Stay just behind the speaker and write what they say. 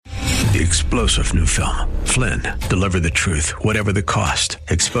The explosive new film, Flynn, deliver the truth, whatever the cost.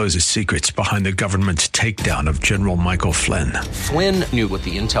 Exposes secrets behind the government's takedown of General Michael Flynn. Flynn knew what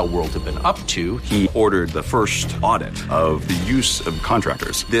the intel world had been up to. He ordered the first audit of the use of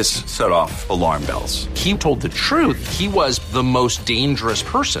contractors. This set off alarm bells. He told the truth. He was the most dangerous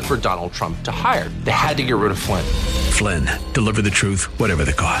person for Donald Trump to hire. They had to get rid of Flynn. Flynn, deliver the truth, whatever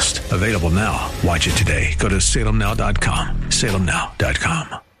the cost. Available now. Watch it today. Go to salemnow.com.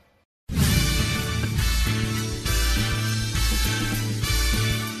 salemnow.com.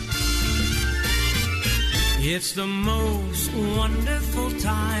 It's the most wonderful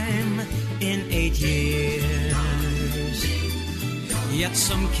time in 8 years. Yet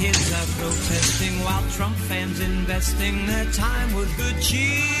some kids are protesting while Trump fans investing their time with good cheer.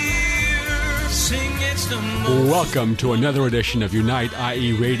 Sing it's the most. Welcome to another edition of Unite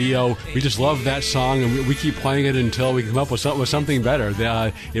IE Radio. We just love that song, and we keep playing it until we come up with something better.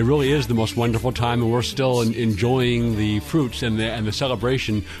 It really is the most wonderful time, and we're still enjoying the fruits and the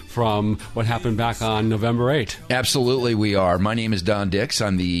celebration from what happened back on November 8th. Absolutely, we are. My name is Don Dix.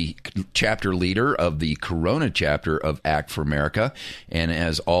 I'm the chapter leader of the Corona chapter of Act for America, and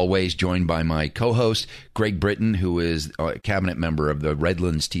as always, joined by my co-host, Greg Britton, who is a cabinet member of the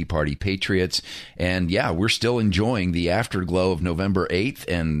Redlands Tea Party Patriots. And yeah, we're still enjoying the afterglow of November 8th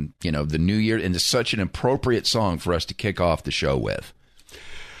and, you know, the new year. And it's such an appropriate song for us to kick off the show with.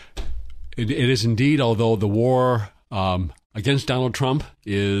 It is indeed, although the war against Donald Trump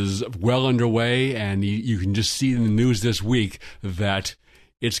is well underway, and you can just see in the news this week that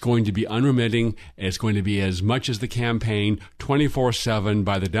it's going to be unremitting. It's going to be as much as the campaign, 24/7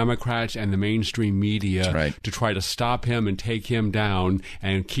 by the Democrats and the mainstream media to try to stop him and take him down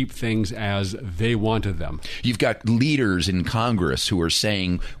and keep things as they wanted them. You've got leaders in Congress who are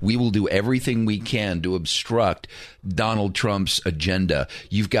saying we will do everything we can to obstruct Donald Trump's agenda.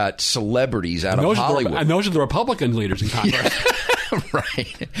 You've got celebrities out of Hollywood. And those are the Republican leaders in Congress.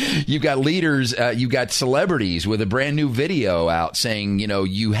 Right. You've got leaders, you've got celebrities with a brand new video out saying, you know,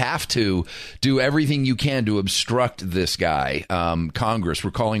 you have to do everything you can to obstruct this guy. Congress,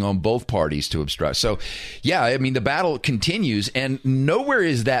 we're calling on both parties to obstruct. So, yeah, I mean, the battle continues, and nowhere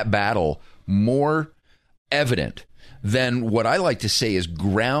is that battle more evident than what I like to say is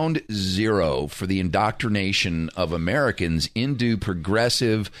ground zero for the indoctrination of Americans into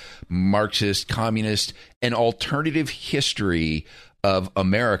progressive, Marxist, communist, and alternative history of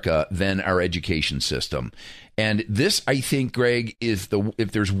America than our education system. And this, I think, Greg, is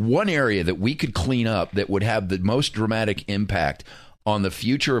if there's one area that we could clean up that would have the most dramatic impact on the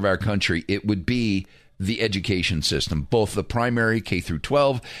future of our country, it would be the education system, both the primary K through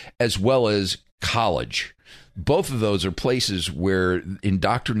 12 as well as college. Both of those are places where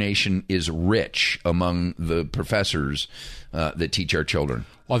indoctrination is rich among the professors that teach our children.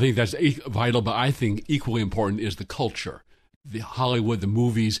 Well, I think that's vital, but I think equally important is the culture. The Hollywood, the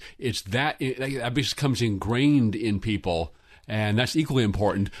movies, that becomes ingrained in people, and that's equally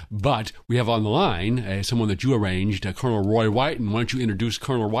important. But we have on the line someone that you arranged, Colonel Roy White, and why don't you introduce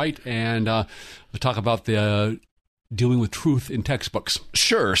Colonel White and talk about the dealing with truth in textbooks.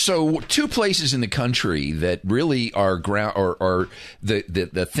 Sure. So two places in the country that really are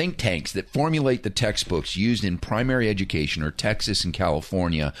the think tanks that formulate the textbooks used in primary education are Texas and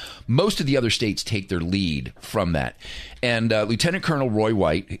California. Most of the other states take their lead from that. And Lieutenant Colonel Roy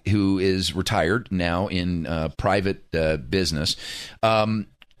White, who is retired now in private business,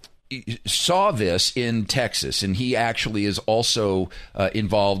 saw this in Texas, and he actually is also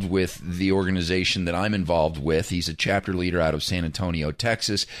involved with the organization that I'm involved with. He's a chapter leader out of San Antonio,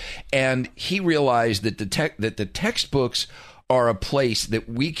 Texas, and he realized that the textbooks are a place that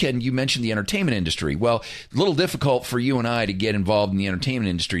we can, you mentioned the entertainment industry. Well, a little difficult for you and I to get involved in the entertainment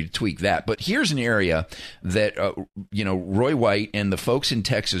industry to tweak that. But here's an area that, Roy White and the folks in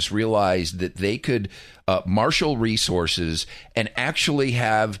Texas realized that they could marshal resources and actually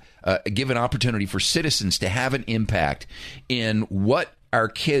have give an opportunity for citizens to have an impact in what our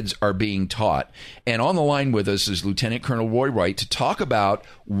kids are being taught. And on the line with us is Lieutenant Colonel Roy White to talk about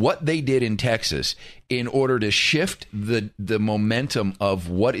what they did in Texas in order to shift the momentum of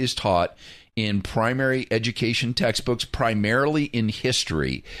what is taught in primary education textbooks, primarily in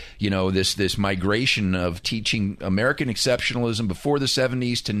history. You know, this migration of teaching American exceptionalism before the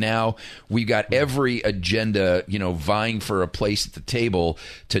 70s to now. We got every agenda, vying for a place at the table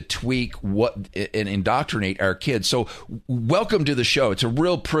to tweak what and indoctrinate our kids. So welcome to the show. It's a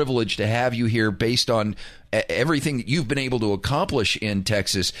real privilege to have you here based on everything that you've been able to accomplish in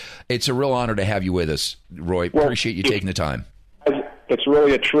Texas. It's a real honor to have you with us, Roy. Appreciate you taking the time. it's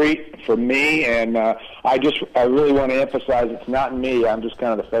really a treat for me, and I really want to emphasize it's not me. I'm just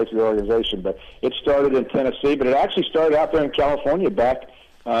kind of the face of the organization. But it started in Tennessee, but it actually started out there in California back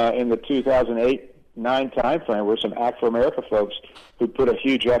in the 2008-9 time frame, where some Act for America folks who put a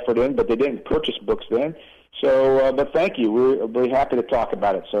huge effort in, but they didn't purchase books then. So, but thank you. We're happy to talk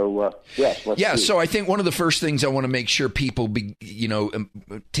about it. So, yes. So I think one of the first things I want to make sure people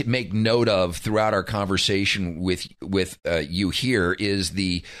to make note of throughout our conversation with you here is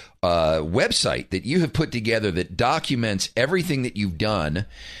the website that you have put together that documents everything that you've done.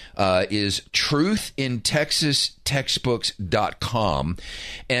 Is truthintexastextbooks.com.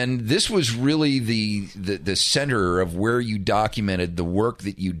 And this was really the center of where you documented the work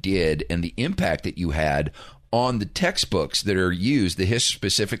that you did and the impact that you had on the textbooks that are used,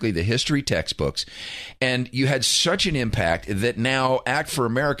 specifically the history textbooks. And you had such an impact that now Act for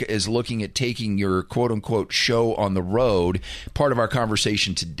America is looking at taking your quote-unquote show on the road. Part of our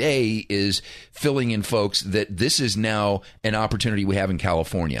conversation today is filling in folks that this is now an opportunity we have in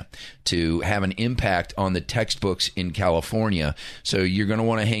California to have an impact on the textbooks in California. So you're going to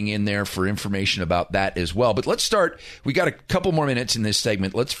want to hang in there for information about that as well. But let's start. We got a couple more minutes in this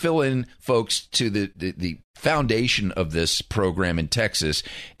segment. Let's fill in folks to the foundation of this program in Texas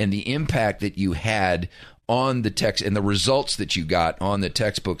and the impact that you had on the text and the results that you got on the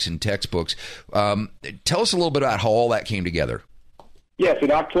textbooks and textbooks. Tell us a little bit about how all that came together. Yes, in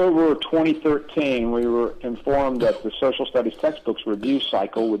October of 2013, we were informed that the social studies textbooks review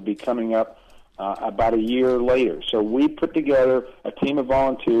cycle would be coming up about a year later. So we put together a team of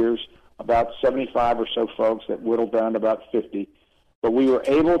volunteers, about 75 or so folks that whittled down to about 50. But we were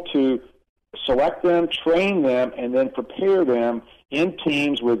able to select them, train them, and then prepare them in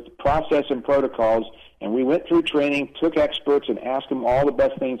teams with process and protocols. And we went through training, took experts, and asked them all the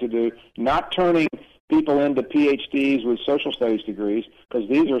best things to do, not turning people into PhDs with social studies degrees, because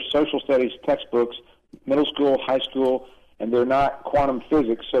these are social studies textbooks, middle school, high school, and they're not quantum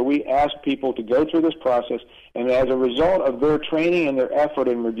physics. So we asked people to go through this process, and as a result of their training and their effort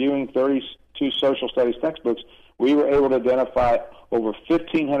in reviewing 32 social studies textbooks, we were able to identify over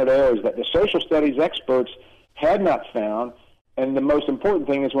 1,500 errors that the social studies experts had not found. And the most important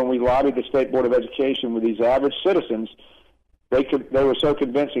thing is when we lobbied the State Board of Education with these average citizens, they were so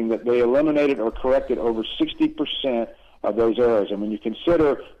convincing that they eliminated or corrected over 60% of those errors. And when you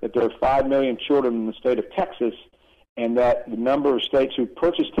consider that there are 5 million children in the state of Texas, and that the number of states who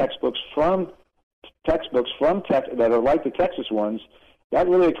purchase textbooks that are like the Texas ones, that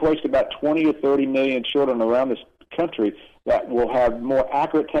really equates to about 20 or 30 million children around this country that will have more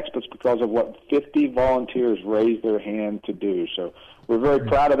accurate textbooks because of what 50 volunteers raised their hand to do. So we're very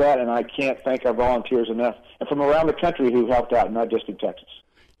proud of that, and I can't thank our volunteers enough, and from around the country who helped out, not just in Texas.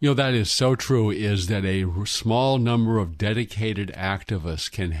 You know, that is so true, is that a small number of dedicated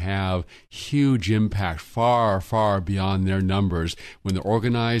activists can have huge impact far, far beyond their numbers when they're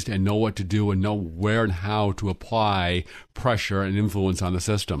organized and know what to do and know where and how to apply pressure and influence on the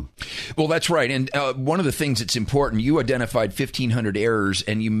system. Well, that's right. And one of the things that's important, you identified 1,500 errors,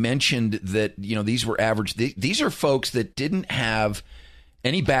 and you mentioned that, these were average. These are folks that didn't have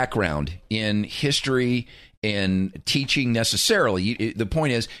any background in history in teaching necessarily. The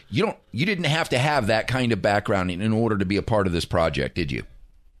point is, you didn't have to have that kind of background in order to be a part of this project, did you?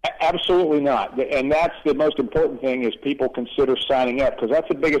 Absolutely not. And that's the most important thing, is people consider signing up, because that's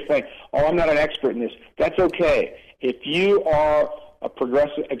the biggest thing. Oh, I'm not an expert in this. That's okay. If you are a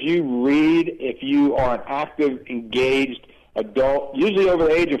progressive, if you read, if you are an active, engaged adult, usually over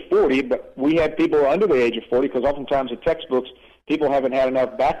the age of 40, but we have people under the age of 40, because oftentimes the textbooks, people haven't had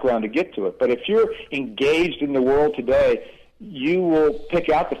enough background to get to it. But if you're engaged in the world today, you will pick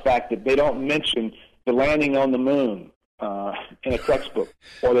out the fact that they don't mention the landing on the moon in a textbook,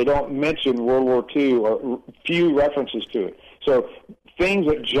 or they don't mention World War II, or few references to it. So things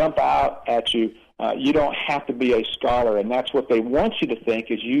that jump out at you, you don't have to be a scholar, and that's what they want you to think,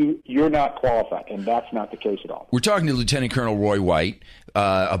 is you're not qualified, and that's not the case at all. We're talking to Lieutenant Colonel Roy White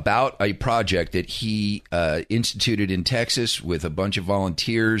about a project that he instituted in Texas with a bunch of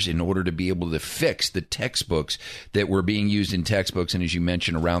volunteers in order to be able to fix the textbooks that were being used in textbooks, and as you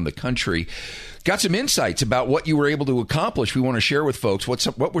mentioned, around the country. Got some insights about what you were able to accomplish we want to share with folks.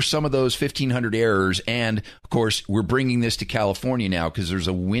 What were some of those 1,500 errors? And, of course, we're bringing this to California now because there's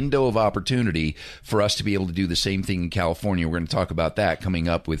a window of opportunity for us to be able to do the same thing in California. We're going to talk about that coming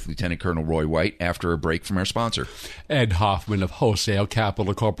up with Lieutenant Colonel Roy White after a break from our sponsor. Ed Hoffman of Wholesale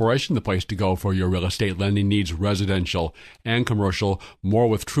Capital Corporation, the place to go for your real estate lending needs, residential and commercial. More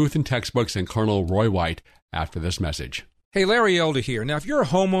with Truth in Textbooks and Colonel Roy White after this message. Hey, Larry Elder here. Now, if you're a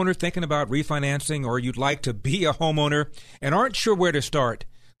homeowner thinking about refinancing or you'd like to be a homeowner and aren't sure where to start,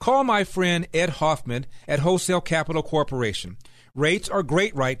 call my friend Ed Hoffman at Wholesale Capital Corporation. Rates are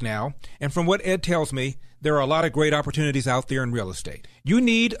great right now, and from what Ed tells me, there are a lot of great opportunities out there in real estate. You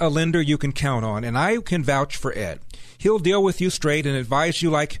need a lender you can count on, and I can vouch for Ed. He'll deal with you straight and advise you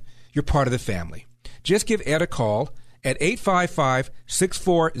like you're part of the family. Just give Ed a call at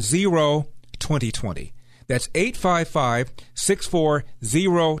 855-640-2020. That's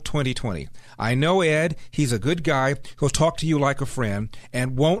 855-640-2020. I know Ed. He's a good guy. He'll talk to you like a friend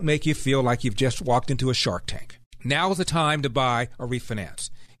and won't make you feel like you've just walked into a Shark Tank. Now is the time to buy or refinance.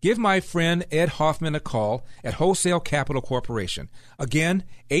 Give my friend Ed Hoffman a call at Wholesale Capital Corporation. Again,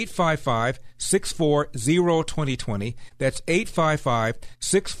 855-640-2020. That's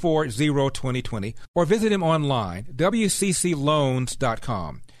 855-640-2020. Or visit him online,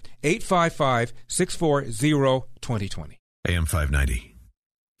 wccloans.com. 855-640-2020. AM 590,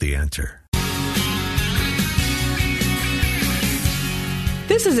 The Answer.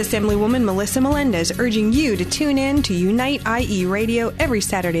 This is Assemblywoman Melissa Melendez urging you to tune in to Unite IE Radio every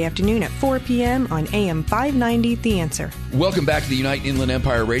Saturday afternoon at 4 p.m. on AM 590, The Answer. Welcome back to the Unite Inland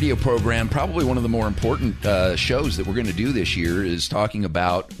Empire radio program. Probably one of the more important shows that we're going to do this year is talking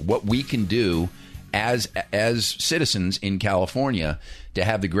about what we can do as citizens in California to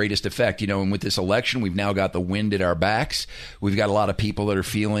have the greatest effect. And with this election, we've now got the wind at our backs. We've got a lot of people that are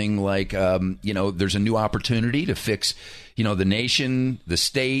feeling like, there's a new opportunity to fix, the nation, the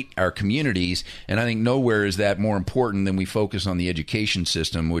state, our communities. And I think nowhere is that more important than we focus on the education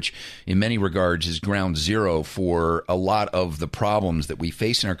system, which in many regards is ground zero for a lot of the problems that we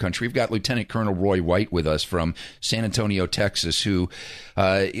face in our country. We've got Lieutenant Colonel Roy White with us from San Antonio, Texas, who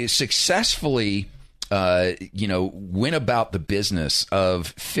is successfully went about the business of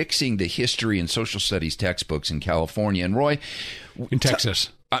fixing the history and social studies textbooks in California. And Roy, in Texas.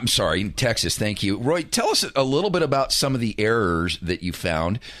 I'm sorry, in Texas. Thank you. Roy, tell us a little bit about some of the errors that you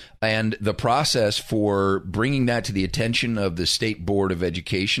found and the process for bringing that to the attention of the State Board of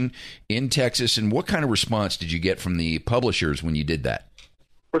Education in Texas. And what kind of response did you get from the publishers when you did that?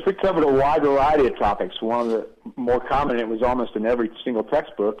 First, we covered a wide variety of topics. One of the more common, it was almost in every single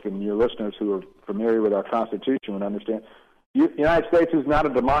textbook, and your listeners who are familiar with our Constitution would understand. The United States is not a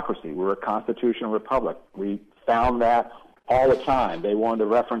democracy. We're a constitutional republic. We found that all the time. They wanted to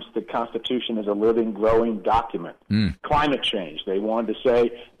reference the Constitution as a living, growing document. Climate change. They wanted to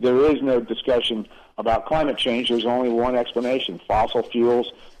say there is no discussion about climate change. There's only one explanation, fossil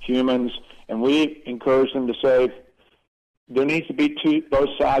fuels, humans, and we encouraged them to say there needs to be both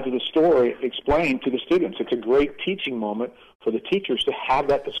sides of the story explained to the students. It's a great teaching moment for the teachers to have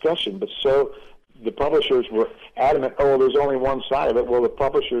that discussion. But so the publishers were adamant, there's only one side of it. Well, the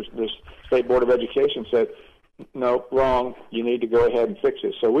publishers, the State Board of Education said, no, wrong, you need to go ahead and fix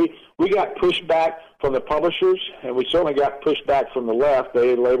it. So we got pushback from the publishers, and we certainly got pushback from the left.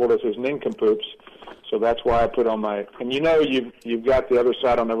 They labeled us as nincompoops. So that's why I put on my – and you've got the other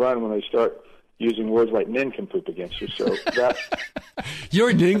side on the run when they start – using words like nincompoop against you. So that you're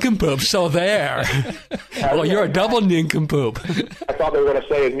a nincompoop, so there. Well, you're a double nincompoop. I thought they were going to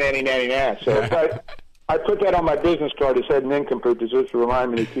say is nanny, nanny, nan. So I put that on my business card. It said nincompoop just to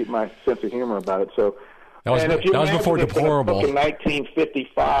remind me to keep my sense of humor about it. So that was before deplorable. In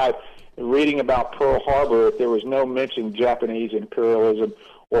 1955, reading about Pearl Harbor, there was no mention of Japanese imperialism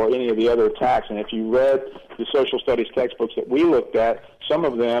or any of the other attacks. And if you read the social studies textbooks that we looked at, some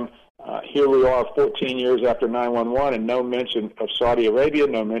of them, here we are 14 years after 9/11, and no mention of Saudi Arabia,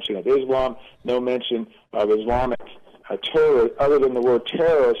 no mention of Islam, no mention of Islamic terror, other than the word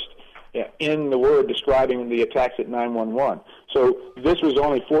terrorist in the word describing the attacks at 9/11. So this was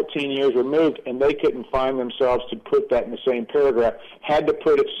only 14 years removed, and they couldn't find themselves to put that in the same paragraph, had to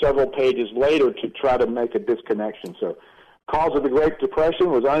put it several pages later to try to make a disconnection. So cause of the Great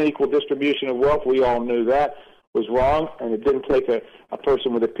Depression was unequal distribution of wealth. We all knew that was wrong, and it didn't take a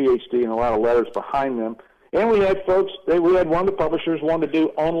person with a PhD and a lot of letters behind them. And we had folks, we had one of the publishers wanted to do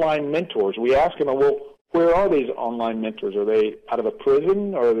online mentors. We asked them, well, where are these online mentors? Are they out of a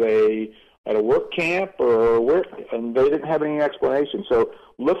prison? Are they at a work camp? Or where? And they didn't have any explanation. So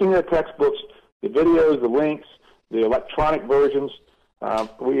looking at textbooks, the videos, the links, the electronic versions,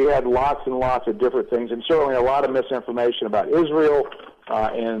 we had lots and lots of different things, and certainly a lot of misinformation about Israel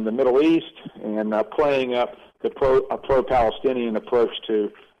and the Middle East, and playing up a pro-Palestinian approach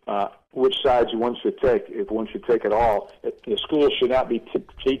to which sides one should take, if one should take at all. The schools should not be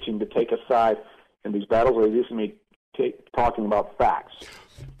teaching to take a side in these battles, or they just need talking about facts.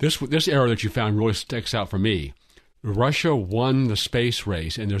 This error that you found really sticks out for me. Russia won the space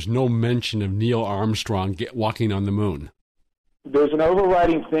race, and there's no mention of Neil Armstrong walking on the moon. there's an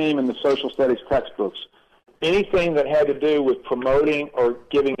overriding theme in the social studies textbooks. Anything that had to do with promoting or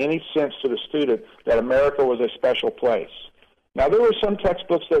giving any sense to the student that America was a special place. Now, there were some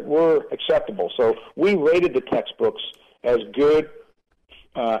textbooks that were acceptable, so we rated the textbooks as good,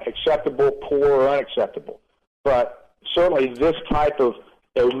 acceptable, poor, or unacceptable. But certainly this type of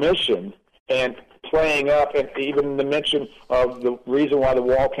omission and playing up, and even the mention of the reason why the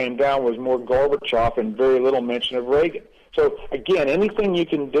wall came down was more Gorbachev and very little mention of Reagan. So, again, anything you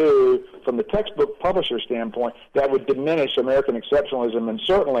can do from the textbook publisher standpoint that would diminish American exceptionalism, and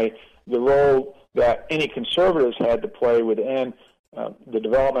certainly the role that any conservatives had to play within the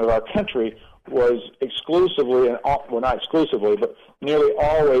development of our country, was exclusively, well, not exclusively, but nearly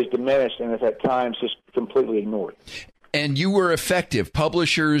always diminished and at times just completely ignored. And you were effective.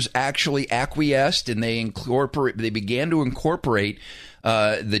 Publishers actually acquiesced, and they began to incorporate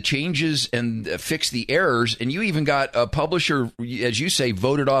the changes and fix the errors. And you even got a publisher, as you say,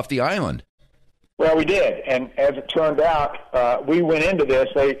 voted off the island. Well, we did, and as it turned out, we went into this.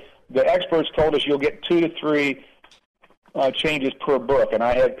 The experts told us you'll get 2 to 3 changes per book, and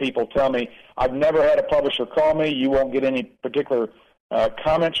I had people tell me, I've never had a publisher call me. You won't get any particular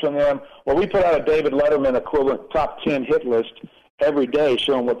comments from them. Well, we put out a David Letterman equivalent top 10 hit list every day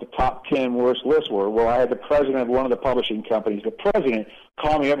showing what the top 10 worst lists were. Well, I had the president of one of the publishing companies, the president,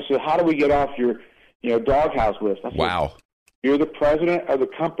 call me up and say, how do we get off your doghouse list? I said, wow. You're the president of the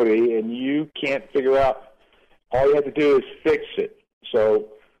company, and you can't figure out. All you have to do is fix it. So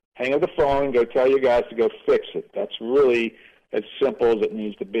hang up the phone and go tell your guys to go fix it. That's really as simple as it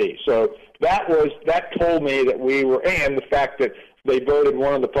needs to be. So that told me that we were, and the fact that they voted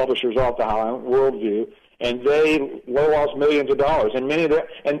one of the publishers off the island, Worldview, and they lost millions of dollars. And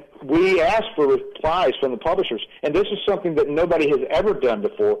and we asked for replies from the publishers. And this is something that nobody has ever done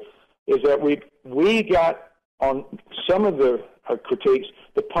before, is that we got on some of the critiques,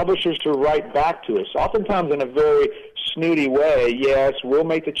 the publishers to write back to us, oftentimes in a very snooty way. Yes, we'll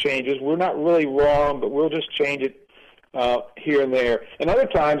make the changes. We're not really wrong, but we'll just change it here and there. And other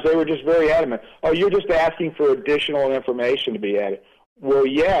times they were just very adamant. Oh, you're just asking for additional information to be added. Well,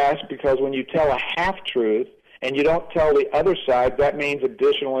 yes, because when you tell a half-truth and you don't tell the other side, that means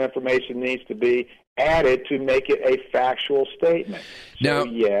additional information needs to be added to make it a factual statement. So,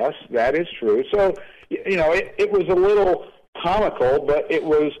 yes, that is true. So, it was a little comical, but it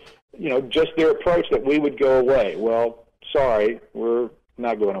was, just their approach that we would go away. Well, sorry, we're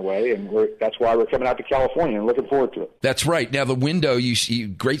not going away, and that's why we're coming out to California and looking forward to it. That's right. Now, the window,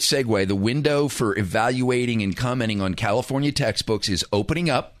 great segue, the window for evaluating and commenting on California textbooks is opening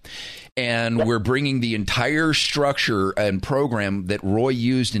up, and we're bringing the entire structure and program that Roy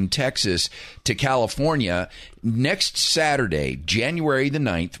used in Texas to California. Next Saturday, January the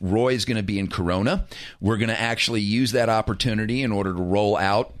 9th, Roy is going to be in Corona. We're going to actually use that opportunity in order to roll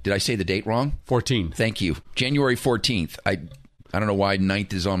out. Did I say the date wrong? 14th. Thank you. January 14th. I don't know why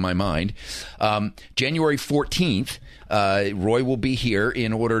 9th is on my mind. January 14th, Roy will be here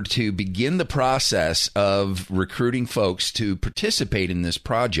in order to begin the process of recruiting folks to participate in this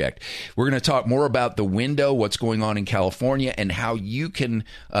project. We're going to talk more about the window, what's going on in California, and how you can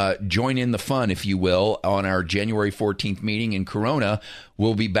join in the fun, if you will, on our January 14th meeting in Corona.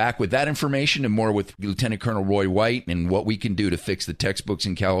 We'll be back with that information and more with Lieutenant Colonel Roy White and what we can do to fix the textbooks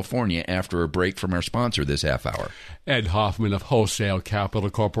in California after a break from our sponsor this half hour. Ed Hoffman of Wholesale Capital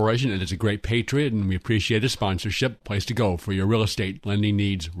Corporation. Ed is a great patriot, and we appreciate his sponsorship. Place to go for your real estate lending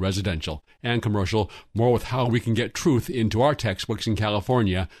needs, residential and commercial. More with how we can get truth into our textbooks in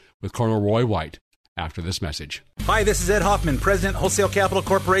California with Colonel Roy White after this message. Hi, this is Ed Hoffman, President, Wholesale Capital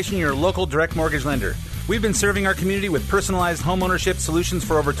Corporation, your local direct mortgage lender. We've been serving our community with personalized homeownership solutions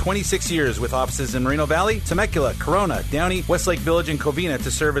for over 26 years with offices in Moreno Valley, Temecula, Corona, Downey, Westlake Village, and Covina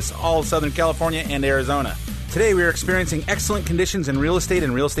to service all of Southern California and Arizona. Today, we are experiencing excellent conditions in real estate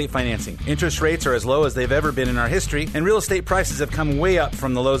and real estate financing. Interest rates are as low as they've ever been in our history, and real estate prices have come way up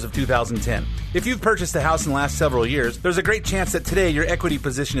from the lows of 2010. If you've purchased a house in the last several years, there's a great chance that today your equity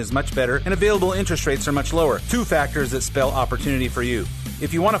position is much better and available interest rates are much lower. 2 factors that spell opportunity for you.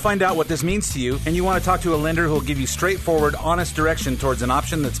 If you want to find out what this means to you and you want to talk to a lender who will give you straightforward, honest direction towards an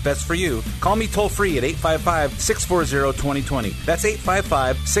option that's best for you, call me toll-free at 855-640-2020. That's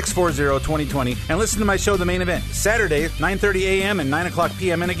 855-640-2020. And listen to my show, The Main Event, Saturday, 9:30 a.m. and 9 o'clock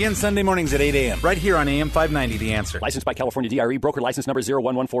p.m. and again Sunday mornings at 8 a.m. right here on AM 590, The Answer. Licensed by California DRE, broker license number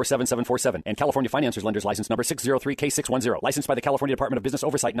 011477747, and California Financiers Lenders license number 603K610. Licensed by the California Department of Business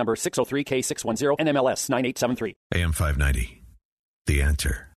Oversight number 603K610, NMLS 9873. AM 590. The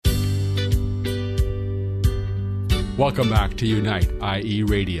Answer. Welcome back to Unite, IE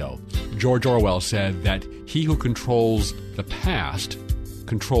Radio. George Orwell said that he who controls the the past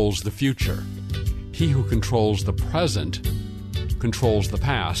controls the future. He who controls the present controls the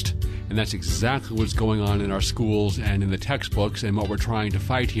past. And that's exactly what's going on in our schools and in the textbooks, and what we're trying to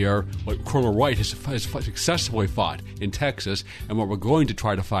fight here, what Colonel Wright has successfully fought in Texas, and what we're going to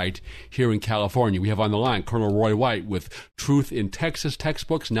try to fight here in California. We have on the line Colonel Roy White with Truth in Texas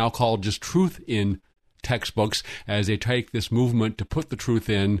textbooks, now called just Truth in Textbooks, as they take this movement to put the truth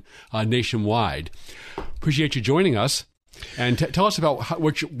in nationwide. Appreciate you joining us. And tell us about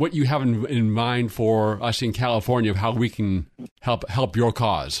what you have in mind for us in California, of how we can help your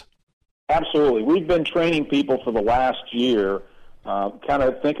cause. Absolutely. We've been training people for the last year. Kind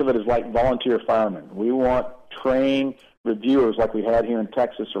of think of it as like volunteer firemen. We want trained reviewers like we had here in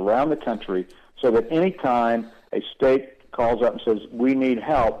Texas around the country, so that any time a state calls up and says, we need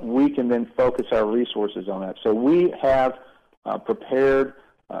help, we can then focus our resources on that. So we have prepared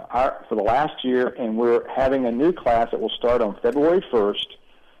for the last year, and we're having a new class that will start on February 1st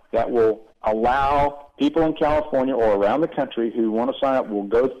that will allow people in California or around the country who want to sign up. Will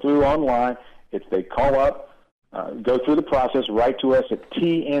go through online. If they call up, go through the process, write to us at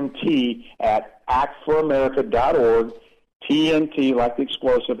TNT@actforamerica.org, TNT, like the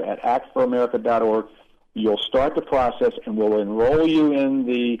explosive, at actforamerica.org. You'll start the process, and we'll enroll you in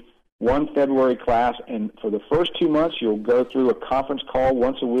the 1 February class. And for the first 2 months, you'll go through a conference call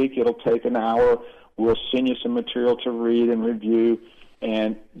once a week. It'll take an hour. We'll send you some material to read and review,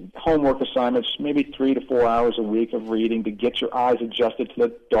 and homework assignments, maybe 3 to 4 hours a week of reading to get your eyes adjusted to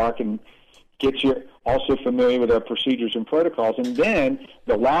the dark and get you also familiar with our procedures and protocols. And then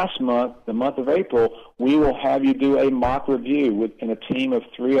the last month, the month of April, we will have you do a mock review in a team of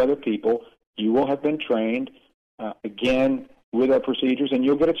 3 other people. You will have been trained, again, with our procedures, and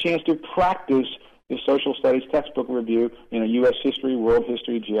you'll get a chance to practice the social studies textbook review, U.S. history, world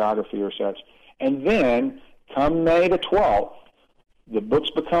history, geography, or such. And then, come May the 12th, the books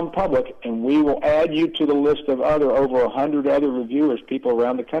become public, and we will add you to the list of over 100 other reviewers, people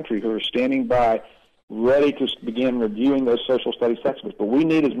around the country who are standing by, ready to begin reviewing those social studies textbooks. But we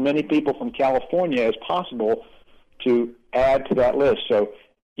need as many people from California as possible to add to that list. So,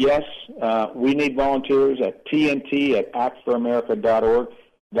 yes, we need volunteers at TNT@actforamerica.org.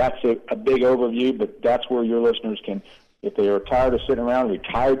 That's a big overview, but that's where your listeners can, if they are tired of sitting around,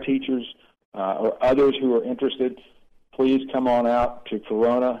 retired teachers or others who are interested, please come on out to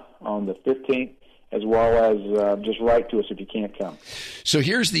Corona on the 15th, as well as just write to us if you can't come. So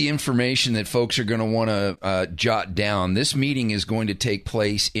here's the information that folks are going to want to jot down. This meeting is going to take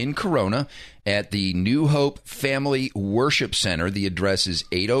place in Corona at the New Hope Family Worship Center. The address is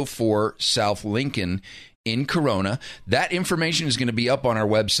 804 South Lincoln in Corona. That information is going to be up on our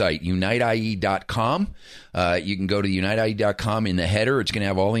website, uniteye.com. You can go to uniteye.com. In the header, it's going to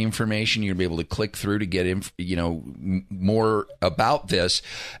have all the information. You're going to be able to click through to get more about this.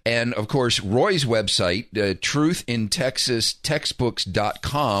 And, of course, Roy's website,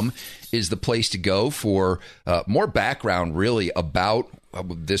 truthintexastextbooks.com, is the place to go for more background, really, about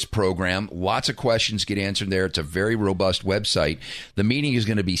this program. Lots of questions get answered there. It's a very robust website. The meeting is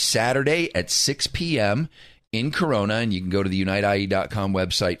going to be Saturday at 6 p.m. in Corona, and you can go to the uniteye.com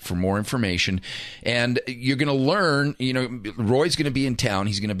website for more information. And you're going to learn, Roy's going to be in town.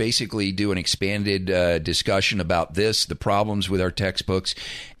 He's going to basically do an expanded discussion about this, the problems with our textbooks,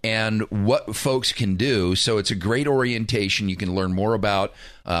 and what folks can do. So it's a great orientation. You can learn more about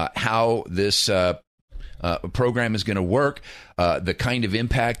how this program is going to work, the kind of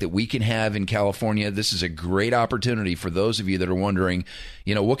impact that we can have in California. This is a great opportunity for those of you that are wondering,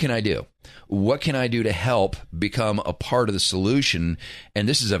 what can I do? What can I do to help become a part of the solution? And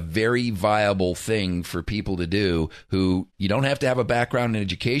this is a very viable thing for people to do who, you don't have to have a background in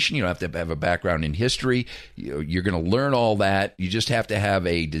education. You don't have to have a background in history. You're going to learn all that. You just have to have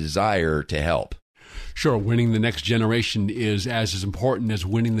a desire to help. Sure, winning the next generation is as important as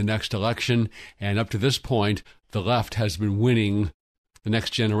winning the next election. And up to this point, the left has been winning the next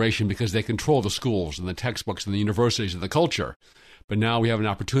generation because they control the schools and the textbooks and the universities and the culture. But now we have an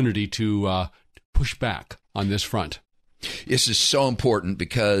opportunity to push back on this front. This is so important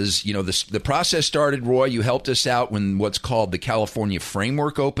because, the process started, Roy, you helped us out when what's called the California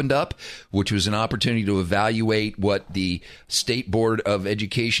Framework opened up, which was an opportunity to evaluate what the State Board of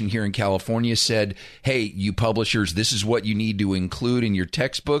Education here in California said. Hey, you publishers, this is what you need to include in your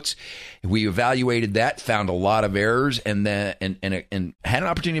textbooks. We evaluated that, found a lot of errors, and had an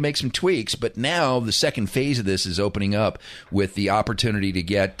opportunity to make some tweaks. But now the second phase of this is opening up with the opportunity to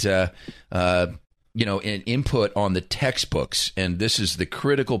get an input on the textbooks, and this is the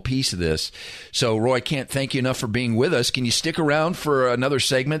critical piece of this. So, Roy, I can't thank you enough for being with us. Can you stick around for another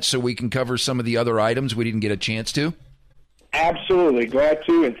segment so we can cover some of the other items we didn't get a chance to? Absolutely. Glad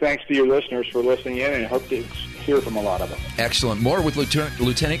to, and thanks to your listeners for listening in, and I hope to hear from a lot of them. Excellent. More with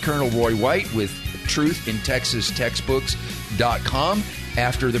Lieutenant Colonel Roy White with Truth in Texas Textbooks.com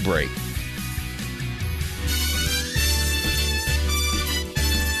after the break.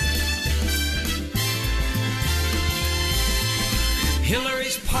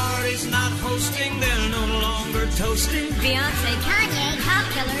 Hillary's party's not hosting, they're no longer toasting. Beyonce, Kanye, cop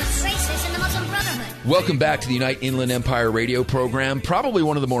killers, racists, and the Muslim Brotherhood. Welcome back to the Unite Inland Empire radio program, probably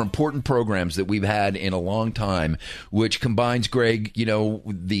one of the more important programs that we've had in a long time, which combines, Greg,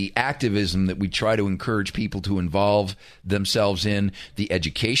 the activism that we try to encourage people to involve themselves in, the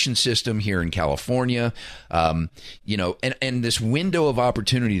education system here in California, and this window of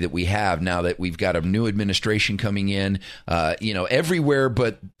opportunity that we have now that we've got a new administration coming in, everywhere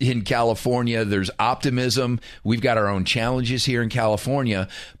but in California, there's optimism. We've got our own challenges here in California,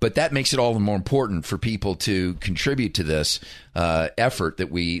 but that makes it all the more important for people to contribute to this effort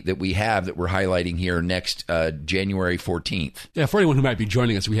that we have that we're highlighting here next January 14th. Yeah, for anyone who might be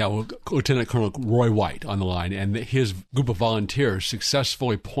joining us, we have Lieutenant Colonel Roy White on the line, and his group of volunteers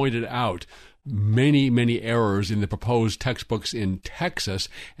successfully pointed out many errors in the proposed textbooks in Texas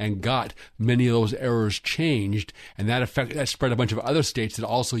and got many of those errors changed, and that spread a bunch of other states that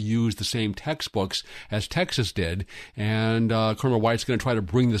also used the same textbooks as Texas did. And Colonel White's going to try to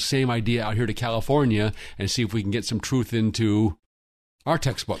bring the same idea out here to California and see if we can get some truth into our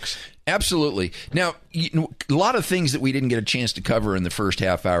textbooks. Absolutely. Now, a lot of things that we didn't get a chance to cover in the first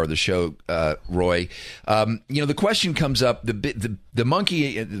half hour of the show, Roy. The question comes up: the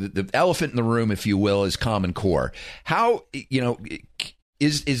monkey, the elephant in the room, if you will, is Common Core. How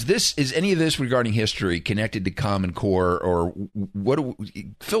is any of this regarding history connected to Common Core, or what?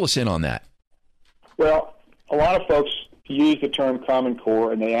 Fill us in on that. Well, a lot of folks use the term Common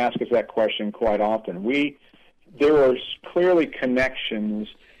Core, and they ask us that question quite often. There are clearly connections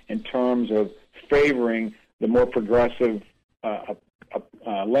in terms of favoring the more progressive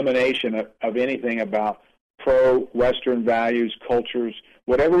elimination of anything about pro-Western values, cultures,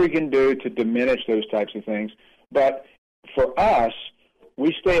 whatever we can do to diminish those types of things. But for us,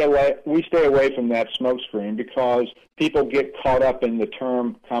 we stay away from that smokescreen because people get caught up in the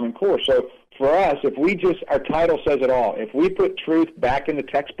term Common Core. So for us, our title says it all. If we put truth back in the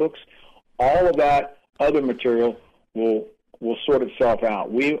textbooks, all of that other material will sort itself out.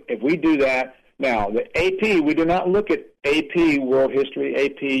 If we do that, now the AP, we do not look at AP World History,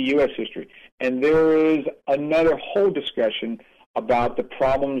 AP U.S. History, and there is another whole discussion about the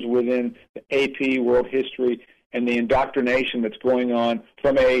problems within the AP World History and the indoctrination that's going on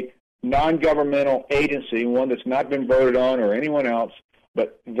from a non-governmental agency, one that's not been voted on or anyone else,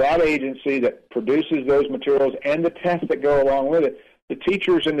 but that agency that produces those materials and the tests that go along with it. The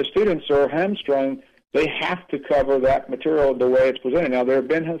teachers and the students are hamstrung. They have to cover that material the way it's presented. Now, there have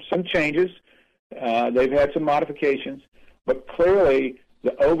been some changes. They've had some modifications. But clearly,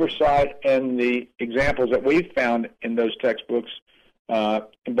 the oversight and the examples that we've found in those textbooks,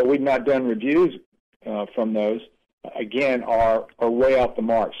 but we've not done reviews from those, again, are way off the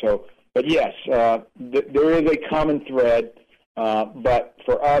mark. So, but yes, there is a common thread. But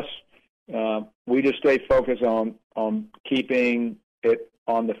for us, we just stay focused on keeping it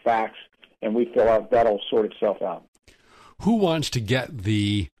on the facts, and we feel like that'll sort itself out. Who wants to get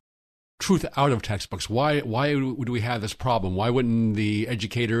the truth out of textbooks? Why would we have this problem? Why wouldn't the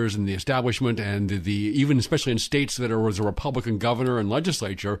educators and the establishment and even especially in states that was a Republican governor and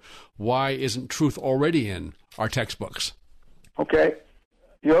legislature, why isn't truth already in our textbooks? Okay.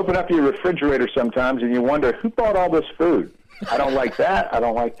 You open up your refrigerator sometimes and you wonder, who bought all this food? I don't like that. I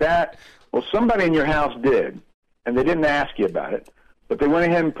don't like that. Well, somebody in your house did, and they didn't ask you about it, but they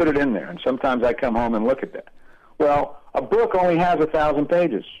went ahead and put it in there, and sometimes I come home and look at that. Well, a book only has 1,000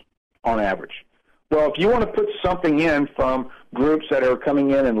 pages on average. Well, if you want to put something in from groups that are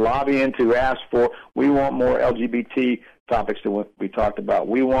coming in and lobbying to ask for, we want more LGBT topics to be talked about.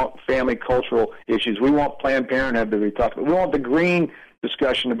 We want family cultural issues. We want Planned Parenthood to be talked about. We want the green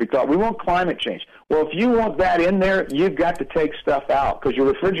discussion to be talked. We want climate change. Well, if you want that in there, you've got to take stuff out because your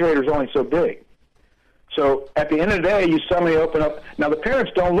refrigerator is only so big. So at the end of the day, you suddenly open up. Now, the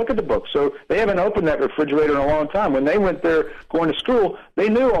parents don't look at the book, so they haven't opened that refrigerator in a long time. When they went there going to school, they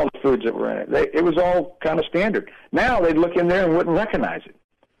knew all the foods that were in it. It was all kind of standard. Now they'd look in there and wouldn't recognize it.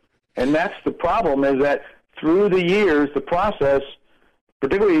 And that's the problem, is that through the years, the process,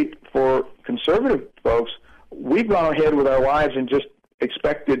 particularly for conservative folks, we've gone ahead with our lives and just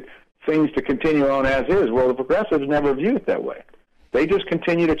expected things to continue on as is. Well, the progressives never view it that way. They just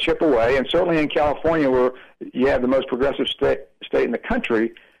continue to chip away, and certainly in California, where you have the most progressive state in the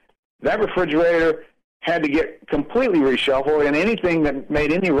country, that refrigerator had to get completely reshuffled, and anything that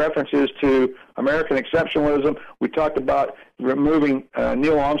made any references to American exceptionalism. We talked about removing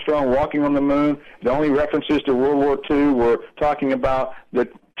Neil Armstrong walking on the moon. The only references to World War II were talking about the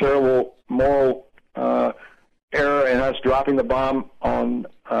terrible moral error in us dropping the bomb on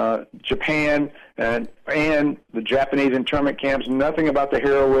Japan and the Japanese internment camps. Nothing about the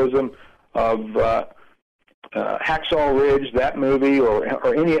heroism of Hacksaw Ridge, that movie, or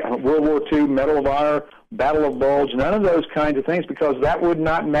any World War II, Medal of Honor, Battle of Bulge, none of those kinds of things, because that would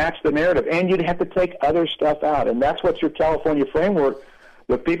not match the narrative. And you'd have to take other stuff out. And that's what your California framework,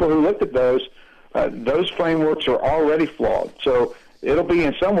 the people who looked at those frameworks are already flawed. So it'll be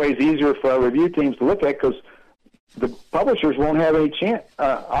in some ways easier for our review teams to look at, because the publishers won't have any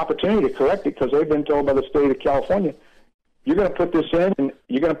opportunity to correct it, because they've been told by the state of California, you're going to put this in and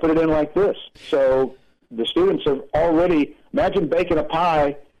you're going to put it in like this. So the students have already, imagine baking a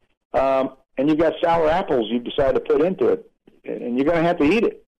pie and you've got sour apples you've decided to put into it, and you're going to have to eat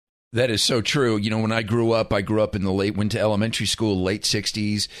it. That is so true. You know, when I grew up went to elementary school, late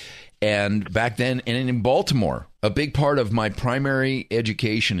 60s. And back then, and in Baltimore, a big part of my primary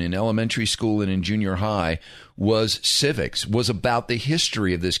education in elementary school and in junior high was civics, was about the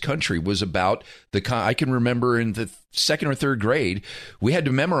history of this country, was about I can remember in the second or third grade, we had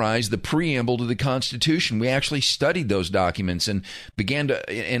to memorize the preamble to the Constitution. We actually studied those documents and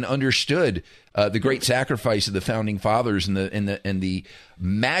and understood the great sacrifice of the founding fathers and the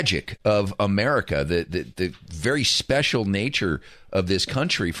magic of America, the very special nature of this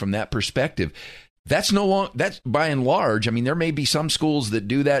country from that perspective. That's by and large. I mean, there may be some schools that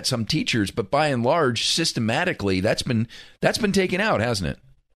do that, some teachers, but by and large, systematically, that's been taken out, hasn't it?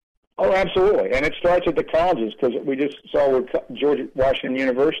 Oh, absolutely. And it starts at the colleges, because we just saw where George Washington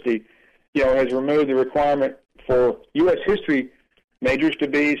University, has removed the requirement for U.S. history majors to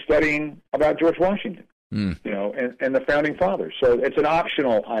be studying about George Washington, and the founding fathers. So it's an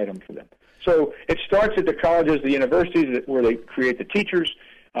optional item for them. So it starts at the colleges, the universities, where they create the teachers.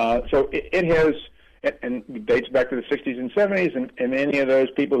 So it has, and it dates back to the 60s and 70s, and many of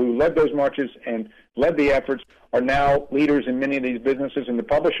those people who led those marches and led the efforts are now leaders in many of these businesses, and the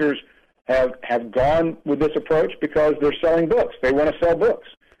publishers have gone with this approach because they're selling books. They want to sell books.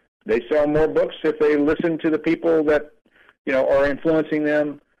 They sell more books if they listen to the people that are influencing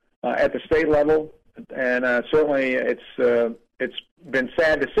them at the state level, and certainly it's been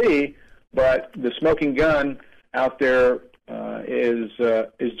sad to see, but the smoking gun out there is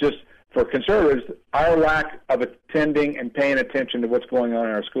just, for conservatives, our lack of attending and paying attention to what's going on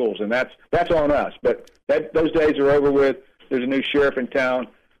in our schools, and that's on us. But those days are over with. There's a new sheriff in town.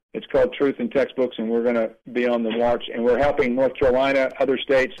 It's called Truth in Textbooks, and we're going to be on the march, and we're helping North Carolina, other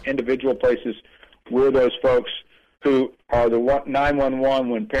states, individual places. We're those folks who are the 911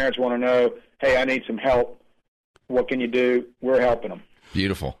 when parents want to know, hey, I need some help. What can you do? We're helping them.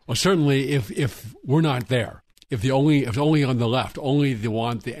 Beautiful. Well, certainly, if we're not there, if only on the left, only they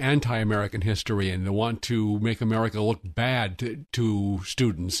want the anti-American history and they want to make America look bad to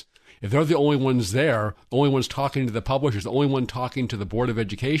students, if they're the only ones there, the only ones talking to the publishers, the only one talking to the Board of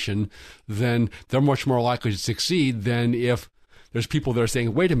Education, then they're much more likely to succeed than if there's people that are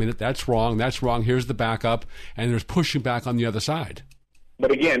saying, wait a minute, that's wrong, here's the backup, and there's pushing back on the other side.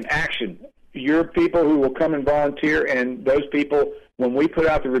 But again, action. You're people who will come and volunteer, and those people, when we put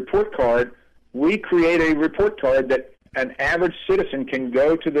out the report card, we create a report card that an average citizen can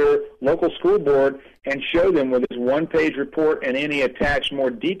go to their local school board and show them with this one-page report and any attached more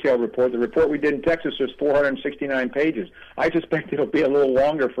detailed report. The report we did in Texas was 469 pages. I suspect it'll be a little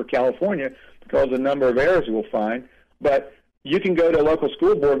longer for California because of the number of errors we'll find. But you can go to a local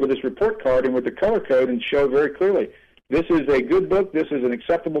school board with this report card and with the color code and show very clearly, this is a good book, this is an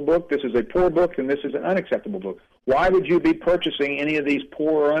acceptable book, this is a poor book, and this is an unacceptable book. Why would you be purchasing any of these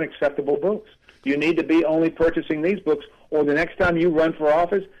poor or unacceptable books? You need to be only purchasing these books, or the next time you run for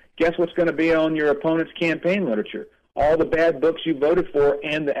office, guess what's going to be on your opponent's campaign literature? All the bad books you voted for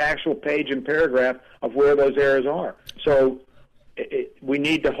and the actual page and paragraph of where those errors are. So we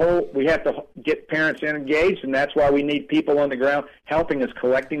have to get parents engaged, and that's why we need people on the ground helping us,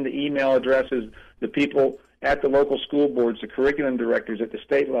 collecting the email addresses, the people at the local school boards, the curriculum directors at the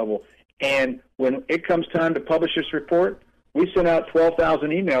state level. And when it comes time to publish this report, we sent out 12,000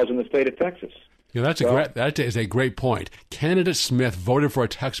 emails in the state of Texas. Yeah, that is a great point. Candidate Smith voted for a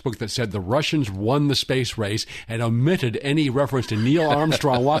textbook that said the Russians won the space race and omitted any reference to Neil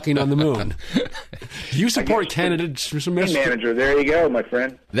Armstrong walking on the moon. Do you support candidates, Mr. Manager? There you go, my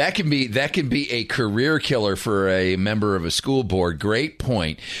friend. That can be a career killer for a member of a school board. Great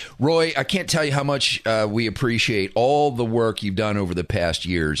point. Roy, I can't tell you how much we appreciate all the work you've done over the past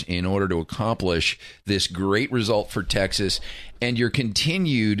years in order to accomplish this great result for Texas, and your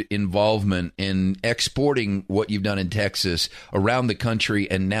continued involvement in exporting what you've done in Texas around the country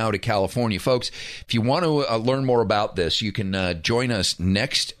and now to California. Folks, if you want to learn more about this, you can join us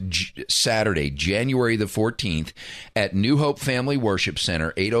next Saturday, January the 14th, at New Hope Family Worship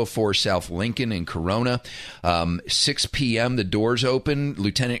Center, 804 South Lincoln in Corona. 6 p.m., the doors open.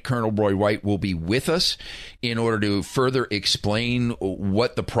 Lieutenant Colonel Roy White will be with us in order to further explain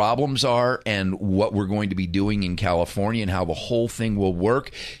what the problems are and what we're going to be doing in California and how the whole thing will work.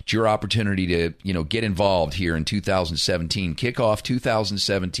 It's your opportunity to, get involved here in 2017. Kick off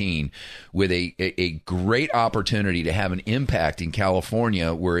 2017 with a great opportunity to have an impact in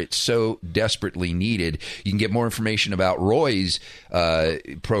California where it's so desperately needed. You can get more information about Roy's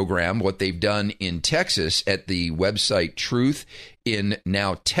program, what they've done in Texas, at the website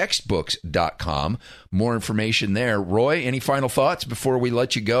truthinnowtextbooks.com. More information there. Roy, any final thoughts before we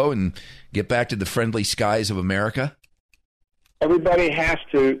let you go and get back to the friendly skies of America? Everybody has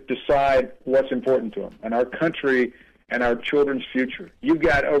to decide what's important to them, and our country and our children's future. You've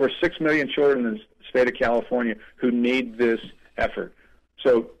got over 6 million children in the state of California who need this effort.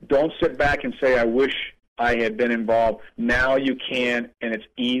 So don't sit back and say, I wish I had been involved. Now you can, and it's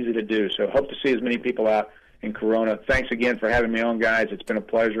easy to do. So hope to see as many people out in Corona. Thanks again for having me on, guys. It's been a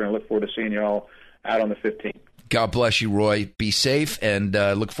pleasure, and I look forward to seeing you all out on the 15th. God bless you, Roy. Be safe, and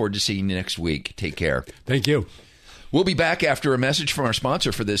look forward to seeing you next week. Take care. Thank you. We'll be back after a message from our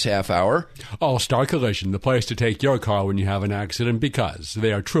sponsor for this half hour. All-Star Collision, the place to take your car when you have an accident, because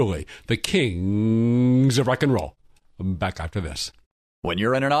they are truly the kings of rock and roll. Back after this. When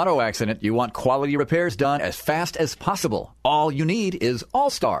you're in an auto accident, you want quality repairs done as fast as possible. All you need is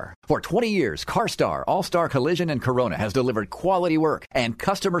All-Star. For 20 years, CarStar, All-Star Collision, and Corona has delivered quality work and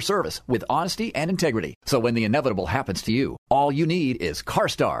customer service with honesty and integrity. So when the inevitable happens to you, all you need is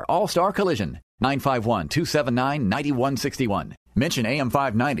CarStar, All-Star Collision. 951-279-9161. Mention AM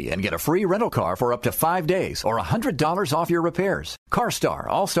 590 and get a free rental car for up to 5 days or $100 off your repairs. CarStar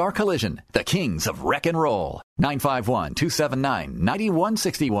All-Star Collision, the kings of wreck and roll.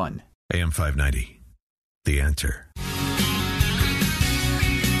 951-279-9161. AM 590, The Answer.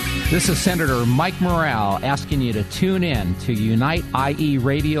 This is Senator Mike Morale asking you to tune in to Unite IE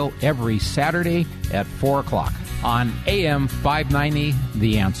Radio every Saturday at 4 o'clock on AM 590,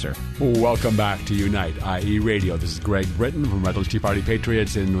 The Answer. Welcome back to Unite IE Radio. This is Greg Britton from Redlands Tea Party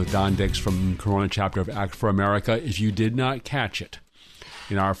Patriots and with Don Dix from Corona Chapter of Act for America. If you did not catch it,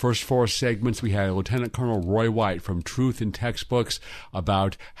 in our first 4 segments, we had Lieutenant Colonel Roy White from Truth in Textbooks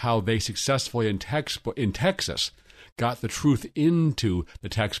about how they successfully in Texas got the truth into the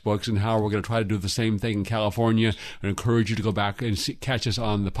textbooks and how we're going to try to do the same thing in California. I encourage you to go back and catch us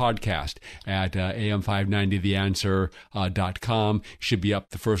on the podcast at am590theanswer.com. Should be up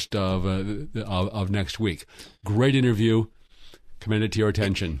the first of next week. Great interview. Commend it to your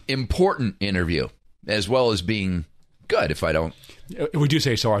attention. Important interview, as well as being good, if I don't. We do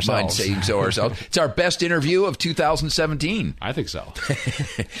say so ourselves. Mind saying so ourselves. It's our best interview of 2017. I think so.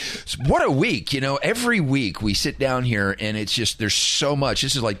 What a week. Every week we sit down here and it's just, there's so much.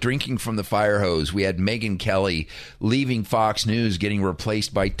 This is like drinking from the fire hose. We had Megyn Kelly leaving Fox News, getting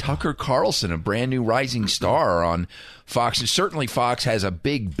replaced by Tucker Carlson, a brand new rising star on Fox. And certainly Fox has a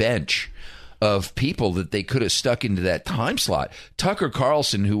big bench of people that they could have stuck into that time slot. Tucker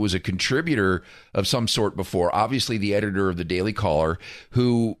Carlson, who was a contributor of some sort before, obviously the editor of the Daily Caller,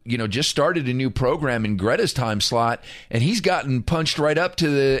 who, just started a new program in Greta's time slot, and he's gotten punched right up to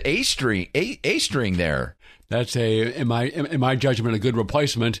the A string there. That's in my judgment, a good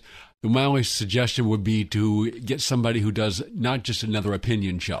replacement. My only suggestion would be to get somebody who does not just another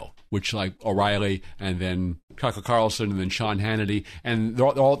opinion show, which like O'Reilly and then Tucker Carlson and then Sean Hannity, and they're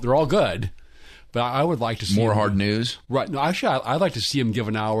all good. But I would like to see more hard news. Right. No, actually, I'd like to see him give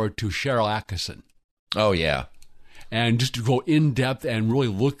an hour to Cheryl Atkinson. Oh, yeah. And just to go in depth and really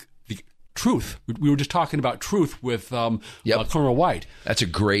look the truth. We were just talking about truth with Colonel White. That's a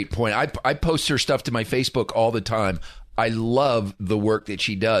great point. I post her stuff to my Facebook all the time. I love the work that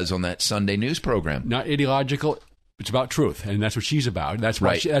she does on that Sunday news program. Not ideological. It's about truth, and that's what she's about. That's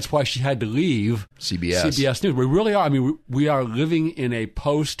why that's why she had to leave CBS News. We really are. I mean, we are living in a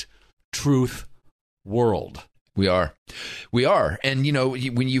post-truth world. We are. And,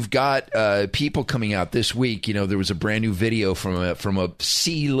 when you've got people coming out this week, there was a brand new video from a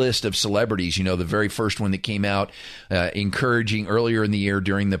C list of celebrities, the very first one that came out encouraging earlier in the year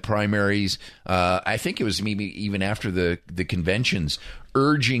during the primaries. I think it was maybe even after the conventions,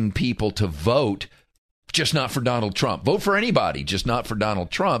 urging people to vote, just not for Donald Trump. Vote for anybody, just not for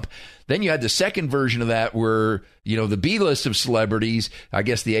Donald Trump. Then you had the second version of that where, the B list of celebrities, I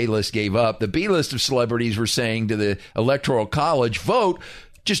guess the A list gave up. The B list of celebrities were saying to the Electoral College, vote,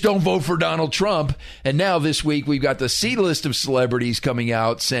 just don't vote for Donald Trump. And now this week we've got the C list of celebrities coming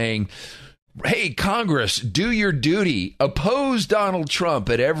out saying, hey, Congress, do your duty. Oppose Donald Trump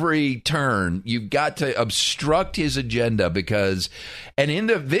at every turn. You've got to obstruct his agenda because, and in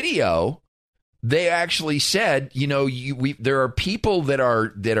the video, they actually said, there are people that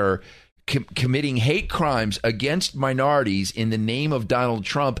are committing hate crimes against minorities in the name of Donald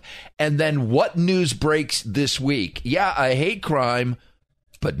Trump. And then what news breaks this week? Yeah, a hate crime,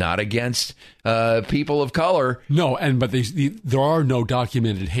 but not against people of color. No, but there are no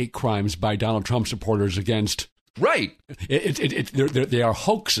documented hate crimes by Donald Trump supporters against. Right. They are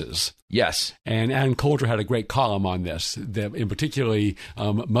hoaxes. Yes. And Ann Coulter had a great column on this, in particularly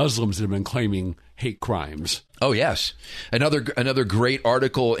Muslims that have been claiming hate crimes. Oh, yes. Another great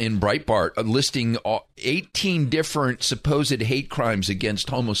article in Breitbart listing 18 different supposed hate crimes against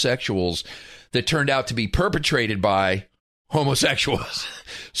homosexuals that turned out to be perpetrated by homosexuals.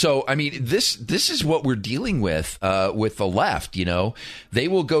 So, I mean, this is what we're dealing with the left. They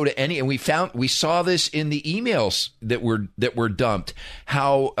will go to any, and we saw this in the emails that were dumped.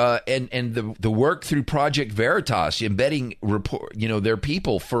 How and the work through Project Veritas, embedding their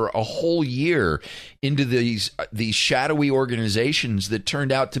people for a whole year into these shadowy organizations that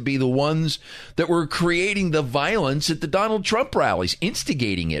turned out to be the ones that were creating the violence at the Donald Trump rallies,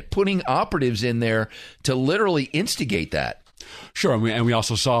 instigating it, putting operatives in there to literally instigate that. Sure, and we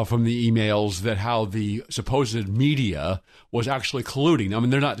also saw from the emails that how the supposed media was actually colluding. I mean,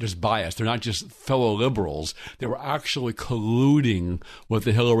 they're not just biased. They're not just fellow liberals. They were actually colluding with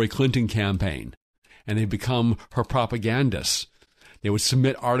the Hillary Clinton campaign, and they become her propagandists. They would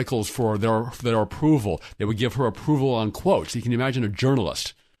submit articles for their approval. They would give her approval on quotes. You can imagine a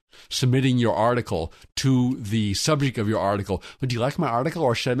journalist submitting your article to the subject of your article. Would you like my article,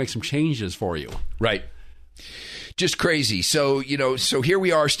 or should I make some changes for you? Right. Just crazy. So, so here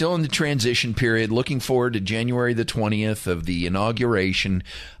we are still in the transition period, looking forward to January the 20th of the inauguration.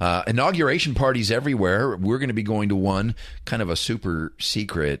 Inauguration parties everywhere. We're going to be going to one, kind of a super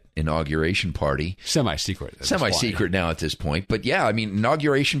secret inauguration party. Semi-secret now at this point. But yeah, I mean,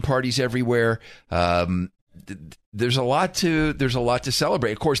 inauguration parties everywhere. There's a lot to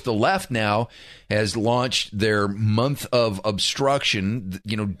celebrate. Of course, the left now has launched their month of obstruction.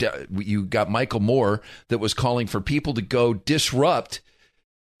 You got Michael Moore that was calling for people to go disrupt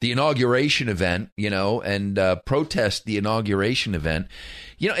the inauguration event, and protest the inauguration event.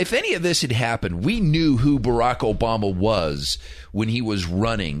 If any of this had happened, we knew who Barack Obama was when he was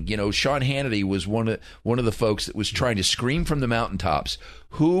running. Sean Hannity was one of the folks that was trying to scream from the mountaintops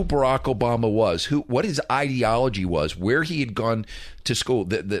who Barack Obama was, what his ideology was, where he had gone to school,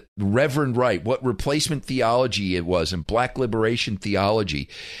 the Reverend Wright, what replacement theology it was, and black liberation theology,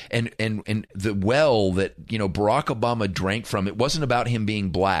 and the well that Barack Obama drank from. It wasn't about him being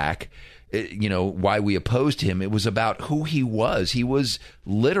black. Why we opposed him. It was about who he was. He was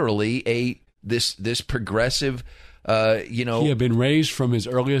literally this progressive. He had been raised from his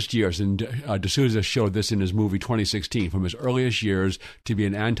earliest years, and D'Souza showed this in his movie 2016. From his earliest years to be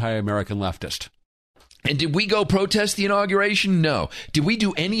an anti-American leftist. And did we go protest the inauguration? No. Did we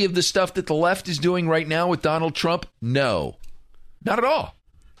do any of the stuff that the left is doing right now with Donald Trump? No, not at all.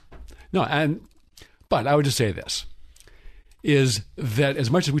 No, but I would just say this. Is that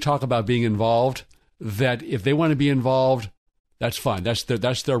as much as we talk about being involved, that if they want to be involved, that's fine. That's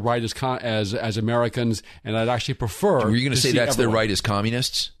their right as Americans, and I'd actually prefer. Were you going to say that's their right as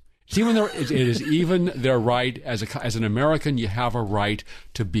communists? It is even their right as an American. You have a right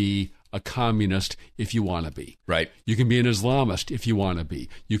to be a communist if you want to be. Right. You can be an Islamist if you want to be.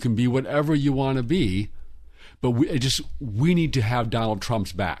 You can be whatever you want to be, but we need to have Donald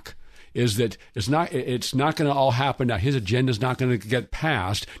Trump's back. Is that it's not going to all happen now. His agenda is not going to get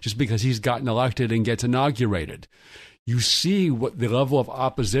passed just because he's gotten elected and gets inaugurated. You see what the level of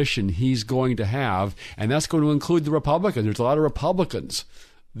opposition he's going to have, and that's going to include the Republicans. There's a lot of Republicans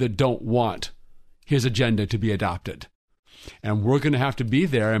that don't want his agenda to be adopted. And we're going to have to be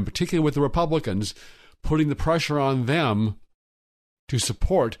there, and particularly with the Republicans, putting the pressure on them to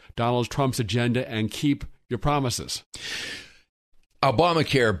support Donald Trump's agenda and keep your promises.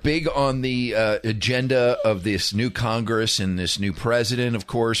 Obamacare, big on the agenda of this new Congress and this new president, of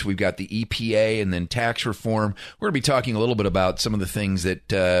course. We've got the EPA and then tax reform. We're going to be talking a little bit about some of the things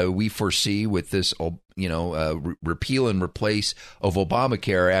that we foresee with this, repeal and replace of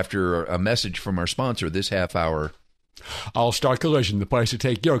Obamacare after a message from our sponsor this half hour. All Star Collision, the place to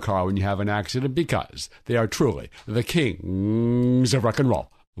take your car when you have an accident, because they are truly the kings of rock and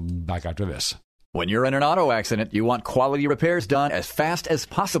roll. Back after this. When you're in an auto accident, you want quality repairs done as fast as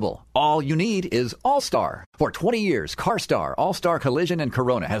possible. All you need is All-Star. For 20 years, CarStar, All-Star Collision, and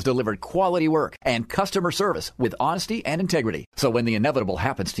Corona has delivered quality work and customer service with honesty and integrity. So when the inevitable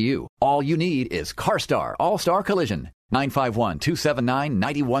happens to you, all you need is CarStar, All-Star Collision.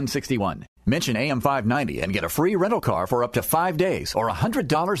 951-279-9161. Mention AM 590 and get a free rental car for up to 5 days or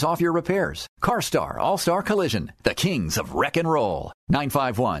 $100 off your repairs. CarStar All-Star Collision, the kings of wreck and roll.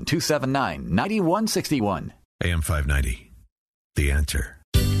 951-279-9161. AM 590, The Answer.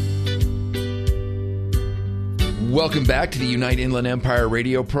 Welcome back to the Unite Inland Empire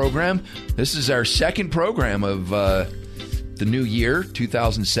radio program. This is our second program of the new year,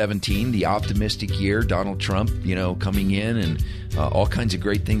 2017, the optimistic year. Donald Trump, coming in and all kinds of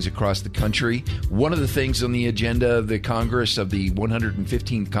great things across the country. One of the things on the agenda of the Congress, of the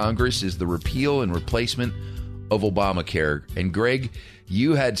 115th Congress, is the repeal and replacement of Obamacare. And Greg,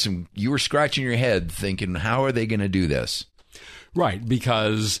 you were scratching your head thinking, how are they going to do this? Right,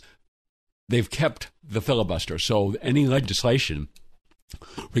 because they've kept the filibuster. So any legislation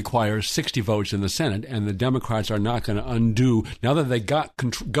requires 60 votes in the Senate, and the Democrats are not going to undo. Now that they got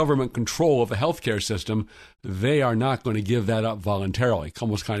government control of the healthcare system, they are not going to give that up voluntarily.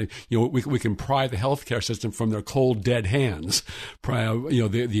 Almost kind of, we can pry the healthcare system from their cold, dead hands.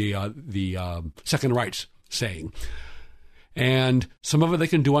 The second rights saying. And some of it they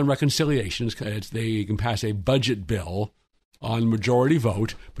can do on reconciliations. They can pass a budget bill on majority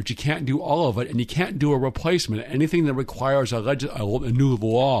vote, but you can't do all of it, and you can't do a replacement. Anything that requires a new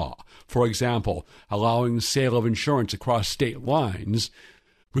law, for example, allowing sale of insurance across state lines,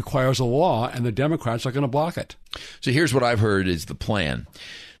 requires a law, and the Democrats are going to block it. So here's what I've heard is the plan.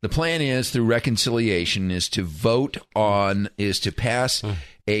 The plan is, through reconciliation, is to pass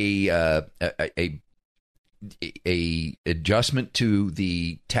a adjustment to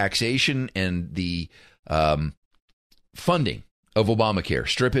the taxation and the funding of Obamacare,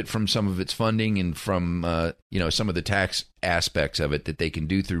 strip it from some of its funding and from some of the tax aspects of it that they can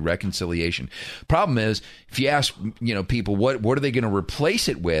do through reconciliation. Problem is, if you ask people what are they going to replace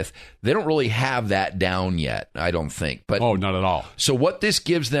it with, they don't really have that down yet, I don't think. But not at all. So what this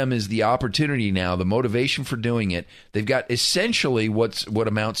gives them is the opportunity now, the motivation for doing it. They've got essentially what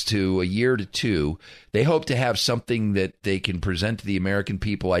amounts to a year to two. They hope to have something that they can present to the American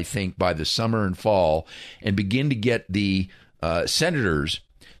people, I think, by the summer and fall, and begin to get the senators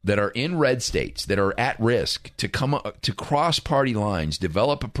that are in red states that are at risk to come to cross party lines,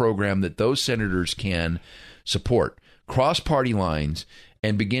 develop a program that those senators can support, cross party lines,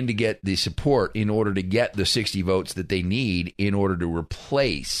 and begin to get the support in order to get the 60 votes that they need in order to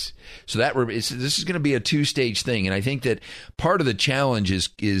replace. So this is going to be a two-stage thing, and I think that part of the challenge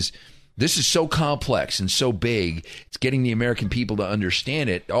is this is so complex and so big. It's getting the American people to understand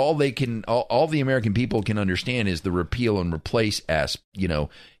it. All the American people can understand is the repeal and replace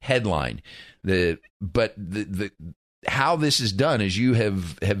headline. How this is done, as you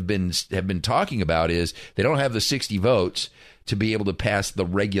have been talking about, is they don't have the 60 votes to be able to pass the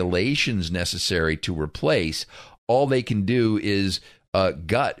regulations necessary to replace. All they can do is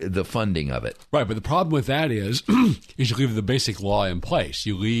gut the funding of it. Right, but the problem with that is you leave the basic law in place.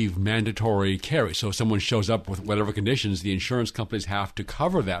 You leave mandatory carry. So if someone shows up with whatever conditions, the insurance companies have to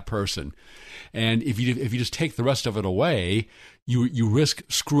cover that person. And if you just take the rest of it away, you risk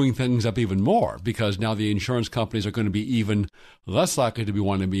screwing things up even more, because now the insurance companies are going to be even less likely to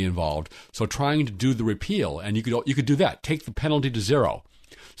want to be involved. So trying to do the repeal, and you could do that, take the penalty to zero.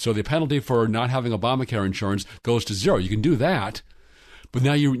 So the penalty for not having Obamacare insurance goes to zero. You can do that. But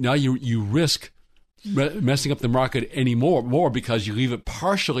now you risk messing up the market more because you leave it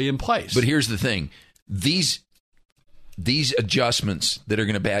partially in place. But here's the thing: these adjustments that are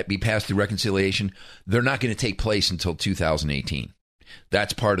going to be passed through reconciliation, they're not going to take place until 2018.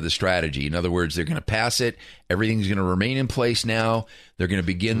 That's part of the strategy. In other words, they're going to pass it. Everything's going to remain in place now. They're going to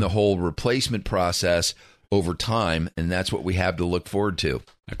begin the whole replacement process over time, and that's what we have to look forward to.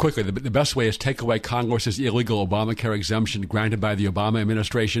 Quickly, the best way is take away Congress's illegal Obamacare exemption granted by the Obama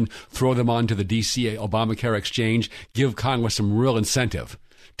administration, throw them onto the D.C. Obamacare exchange, give Congress some real incentive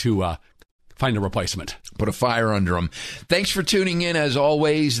to find a replacement. Put a fire under them. Thanks for tuning in. As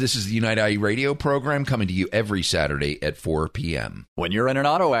always, this is the Unite IE radio program coming to you every Saturday at 4 p.m. When you're in an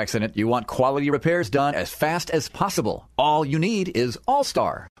auto accident, you want quality repairs done as fast as possible. All you need is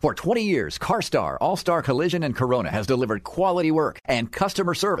All-Star. For 20 years, CarStar, All-Star Collision, and Corona has delivered quality work and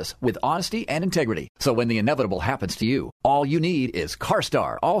customer service with honesty and integrity. So when the inevitable happens to you, all you need is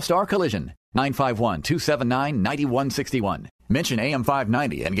CarStar, All-Star Collision. 951-279-9161. Mention AM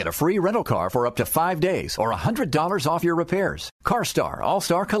 590 and get a free rental car for up to 5 days or $100 off your repairs. CarStar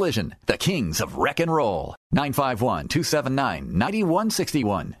All-Star Collision, the kings of wreck and roll.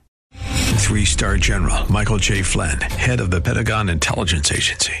 951-279-9161. 3-star General Michael J. Flynn, head of the Pentagon Intelligence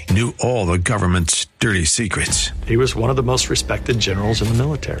Agency, knew all the government's dirty secrets. He was one of the most respected generals in the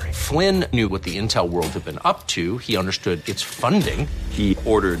military. Flynn knew what the intel world had been up to. He understood its funding. He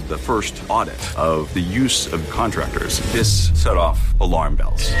ordered the first audit of the use of contractors. This set off alarm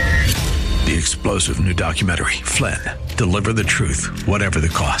bells. The explosive new documentary, Flynn, Deliver the Truth, Whatever the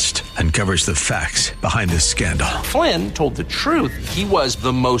Cost, uncovers the facts behind this scandal. Flynn told the truth. He was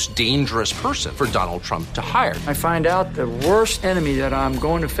the most dangerous person for Donald Trump to hire. I find out the worst enemy that I'm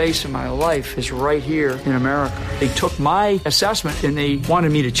going to face in my life is right here in America. They took my assessment and they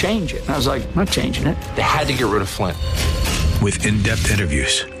wanted me to change it. And I was like, I'm not changing it. They had to get rid of Flynn. With in-depth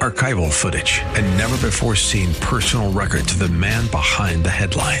interviews, archival footage, and never-before-seen personal records of the man behind the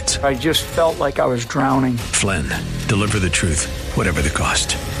headlines. I just felt like I was drowning. Flynn, Deliver the Truth, Whatever the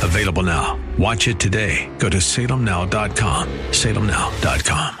Cost. Available now. Watch it today. Go to salemnow.com.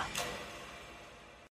 salemnow.com.